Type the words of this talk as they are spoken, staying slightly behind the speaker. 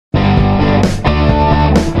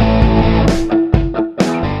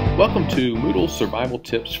Welcome to Moodle Survival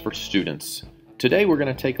Tips for Students. Today we're going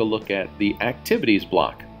to take a look at the Activities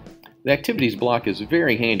block. The Activities block is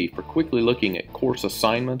very handy for quickly looking at course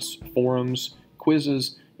assignments, forums,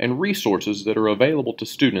 quizzes, and resources that are available to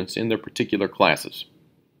students in their particular classes.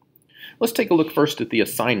 Let's take a look first at the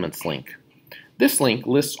Assignments link. This link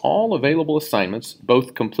lists all available assignments,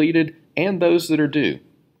 both completed and those that are due.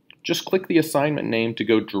 Just click the assignment name to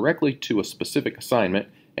go directly to a specific assignment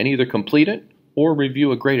and either complete it or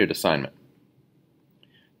review a graded assignment.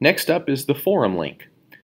 Next up is the forum link.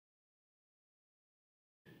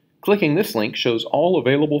 Clicking this link shows all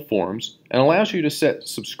available forums and allows you to set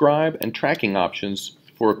subscribe and tracking options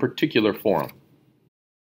for a particular forum.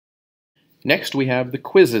 Next we have the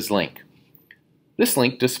quizzes link. This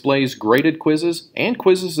link displays graded quizzes and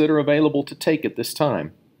quizzes that are available to take at this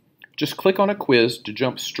time. Just click on a quiz to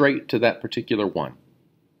jump straight to that particular one.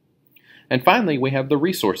 And finally we have the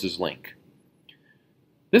resources link.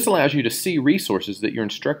 This allows you to see resources that your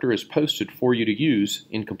instructor has posted for you to use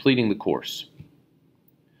in completing the course.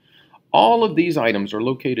 All of these items are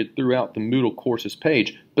located throughout the Moodle courses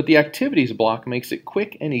page, but the Activities block makes it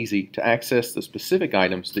quick and easy to access the specific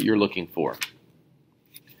items that you're looking for.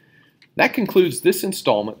 That concludes this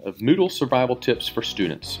installment of Moodle Survival Tips for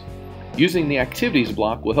Students. Using the Activities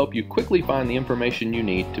block will help you quickly find the information you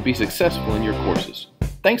need to be successful in your courses.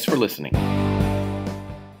 Thanks for listening.